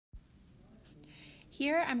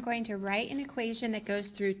Here I'm going to write an equation that goes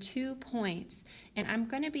through 2 points, and I'm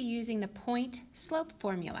going to be using the point slope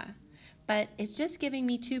formula. But it's just giving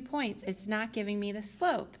me 2 points. It's not giving me the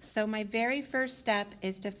slope. So my very first step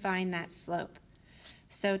is to find that slope.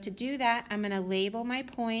 So to do that, I'm going to label my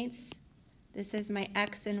points. This is my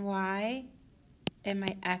x and y and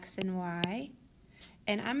my x and y.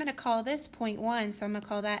 And I'm going to call this point 1, so I'm going to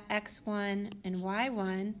call that x1 and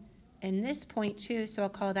y1. And this point 2, so I'll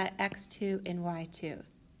call that x2 and y2.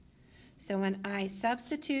 So when I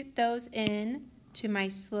substitute those in to my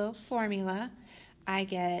slope formula, I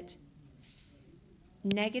get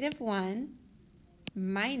 -1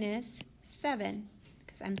 minus 7,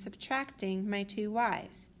 because I'm subtracting my 2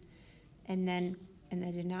 y's. And then in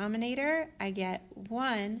the denominator, I get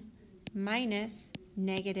 1 minus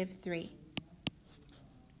 -3.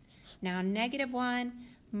 Now -1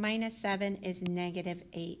 minus 7 is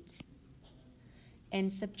 -8.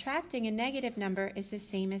 And subtracting a negative number is the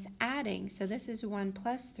same as adding. So this is 1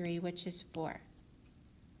 plus 3, which is 4.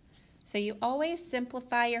 So you always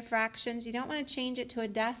simplify your fractions. You don't want to change it to a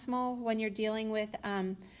decimal when you're dealing with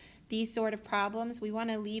these sort of problems. We want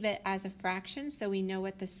to leave it as a fraction so we know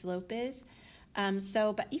what the slope is.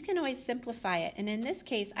 But you can always simplify it. And in this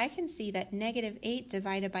case, I can see that -8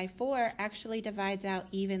 divided by 4 actually divides out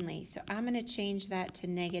evenly. So I'm going to change that to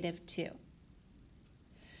 -2.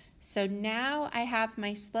 So now I have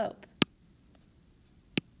my slope.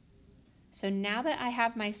 So now that I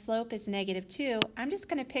have my slope is -2, I'm just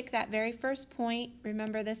going to pick that very first point.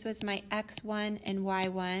 Remember, this was my x1 and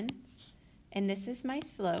y1, and this is my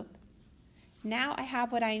slope. Now I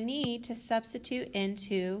have what I need to substitute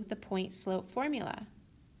into the point slope formula.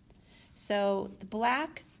 So the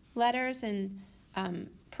black letters and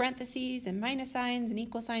parentheses and minus signs and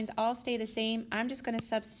equal signs all stay the same. I'm just going to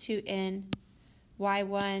substitute in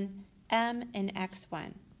y1, m, and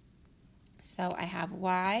x1. So I have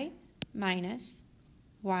y minus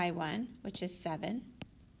y1, which is 7,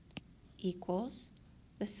 equals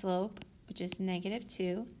the slope, which is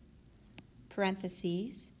 -2,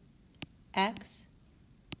 parentheses, x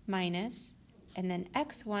minus, and then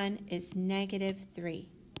x1 is -3.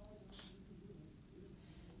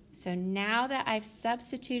 So now that I've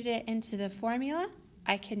substituted it into the formula,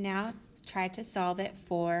 I can now try to solve it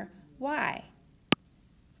for y.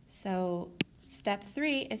 So step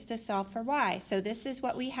 3 is to solve for y. So this is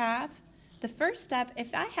what we have. The first step,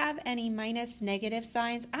 if I have any minus negative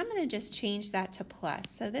signs, I'm going to just change that to plus.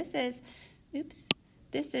 So this is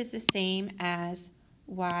the same as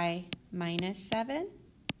y minus 7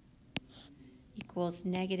 equals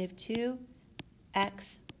 -2,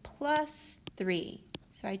 x plus 3.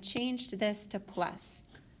 So I changed this to plus.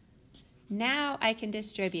 Now I can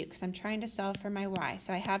distribute because I'm trying to solve for my y.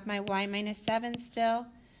 So I have my y minus 7 still.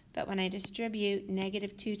 But when I distribute,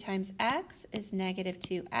 -2 times x is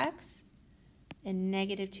 -2x, and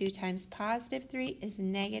 -2 times +3 is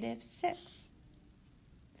 -6.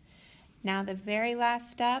 Now the very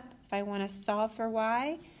last step, if I want to solve for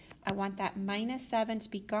y, I want that -7 to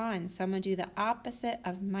be gone. So I'm going to do the opposite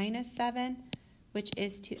of -7, which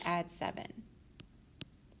is to add 7.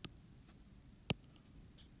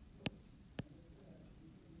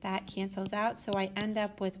 That cancels out, so I end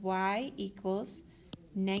up with y equals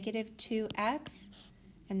 -2x,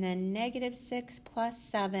 and then -6 plus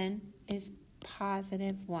 7 is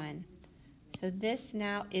 +1. So this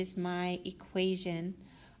now is my equation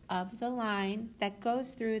of the line that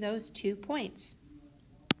goes through those 2 points.